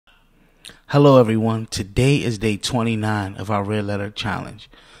Hello everyone, today is day 29 of our Red Letter Challenge,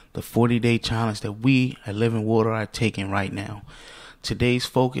 the 40-day challenge that we at Living Water are taking right now. Today's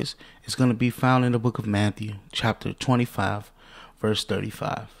focus is going to be found in the book of Matthew, chapter 25, verse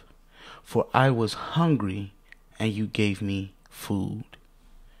 35. For I was hungry and you gave me food.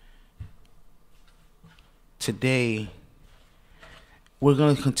 Today, we're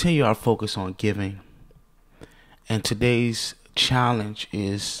going to continue our focus on giving, and today's challenge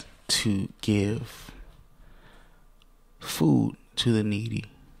is to give food to the needy.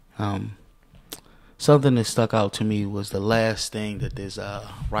 Something that stuck out to me was the last thing that this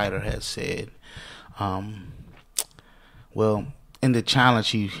writer had said. Well, in the challenge,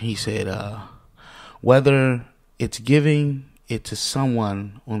 he said, whether it's giving it to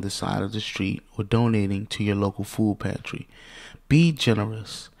someone on the side of the street or donating to your local food pantry, be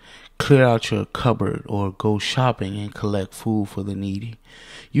generous. Clear out your cupboard or go shopping and collect food for the needy.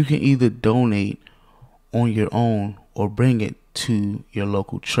 You can either donate on your own or bring it to your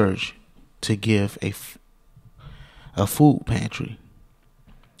local church to give a food pantry.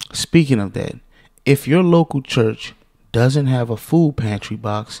 Speaking of that, if your local church doesn't have a food pantry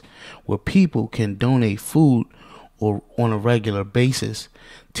box where people can donate food or on a regular basis,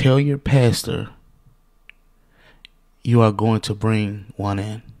 tell your pastor you are going to bring one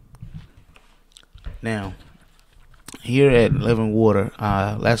in. Now, here at Living Water,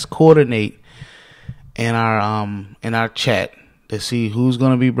 let's coordinate in our chat to see who's going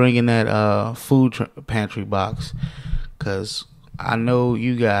to be bringing that food pantry box. Because I know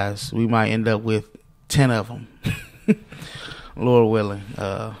you guys, we might end up with 10 of them, Lord willing.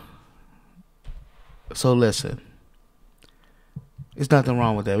 So listen, there's nothing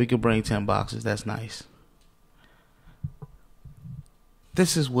wrong with that. We could bring 10 boxes. That's nice.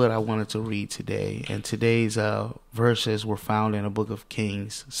 This is what I wanted to read today, and today's verses were found in the book of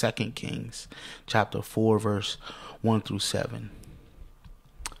Kings, 2 Kings, chapter 4, verse 1 through 7.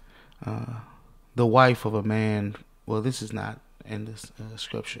 The wife of a man, well, this is not in the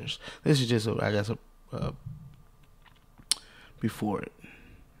scriptures. This is just, before it.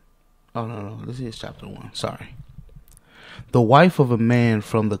 Oh, no, this is chapter 1, sorry. The wife of a man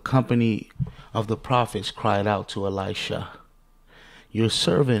from the company of the prophets cried out to Elisha, your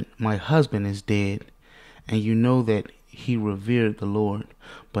servant, my husband, is dead, and you know that he revered the Lord.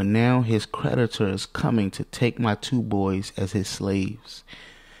 But now his creditor is coming to take my 2 boys as his slaves.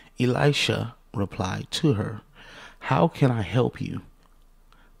 Elisha replied to her, how can I help you?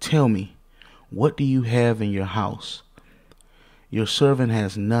 Tell me, what do you have in your house? Your servant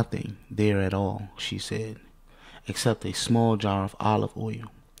has nothing there at all, she said, except a small jar of olive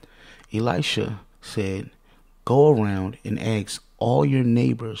oil. Elisha said, go around and ask all your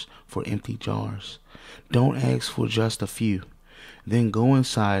neighbors for empty jars. Don't ask for just a few. Then go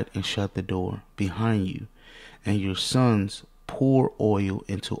inside and shut the door behind you, and your sons pour oil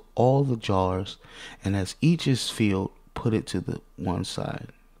into all the jars, and as each is filled, put it to one side.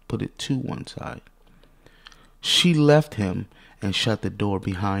 She left him and shut the door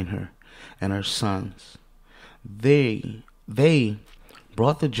behind her and her sons. They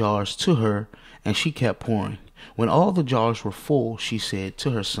brought the jars to her, and she kept pouring. When all the jars were full, she said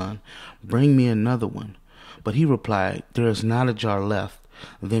to her son, bring me another one. But he replied, there is not a jar left.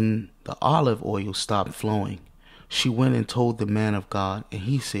 Then the olive oil stopped flowing. She went and told the man of God, and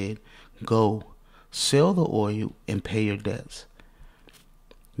he said, go, sell the oil and pay your debts.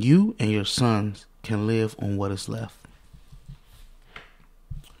 You and your sons can live on what is left.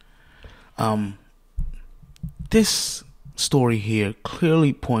 This story here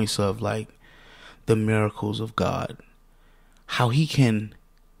clearly points of the miracles of God, how he can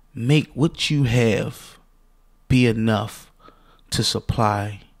make what you have be enough to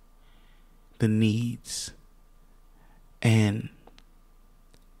supply the needs. And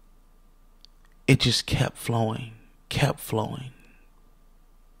it just kept flowing.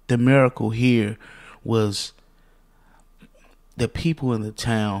 The miracle here was the people in the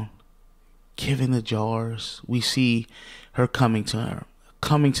town giving the jars. We see her coming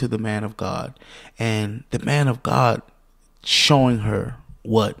to the man of God, and the man of God showing her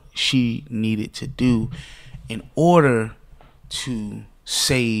what she needed to do in order to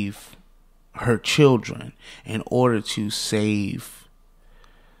save her children, in order to save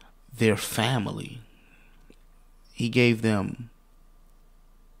their family. He gave them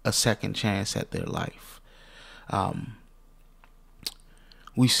a second chance at their life.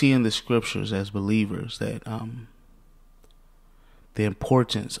 We see in the scriptures as believers that the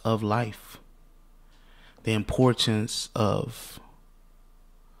importance of life, the importance of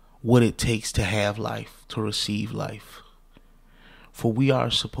what it takes to have life, to receive life. For we are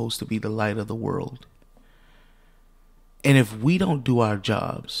supposed to be the light of the world. And if we don't do our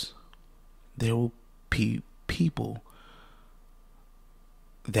jobs, there will be people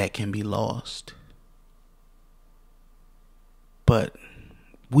that can be lost. But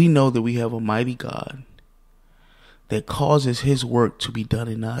we know that we have a mighty God that causes his work to be done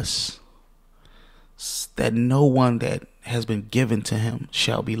in us, that no one that has been given to him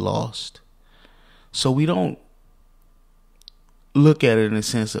shall be lost. So we don't look at it in the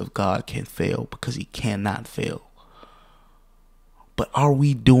sense of God can fail, because he cannot fail. But are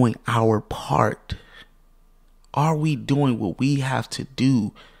we doing our part? Are we doing what we have to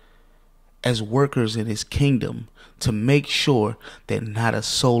do as workers in his kingdom to make sure that not a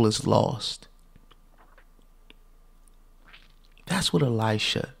soul is lost? That's what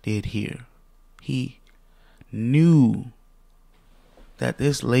Elisha did here. He knew that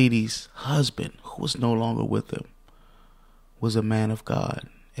this lady's husband, who was no longer with him, was a man of God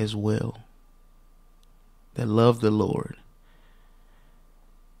as well, that loved the Lord.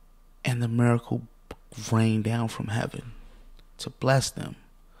 And the miracle rained down from heaven to bless them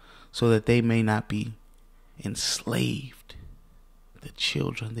so that they may not be enslaved, the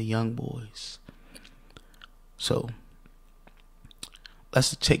children, the young boys. So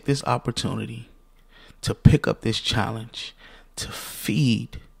let's take this opportunity to pick up this challenge to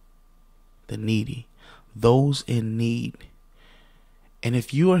feed the needy, those in need. And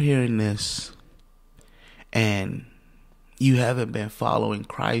if you are hearing this and you haven't been following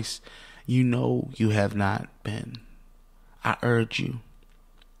Christ, you know you have not been. I urge you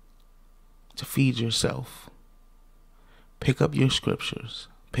to feed yourself. Pick up your scriptures.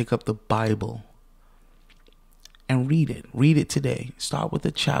 Pick up the Bible and read it. Read it today. Start with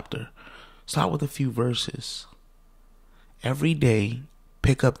a chapter. Start with a few verses. Every day,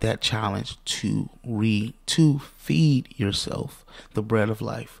 pick up that challenge to read, to feed yourself the bread of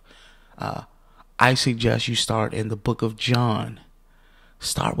life. I suggest you start in the book of John.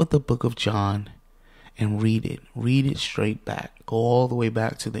 Start with the book of John and read it. Read it straight back. Go all the way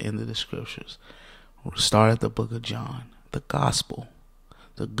back to the end of the scriptures. Start at the book of John, the gospel,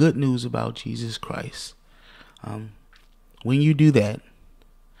 the good news about Jesus Christ. When you do that,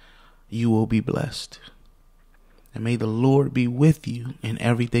 you will be blessed. And may the Lord be with you in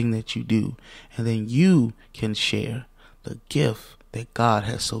everything that you do. And then you can share the gift that God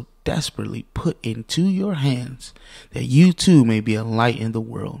has so desperately put into your hands, that you too may be a light in the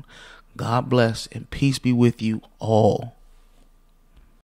world. God bless and peace be with you all.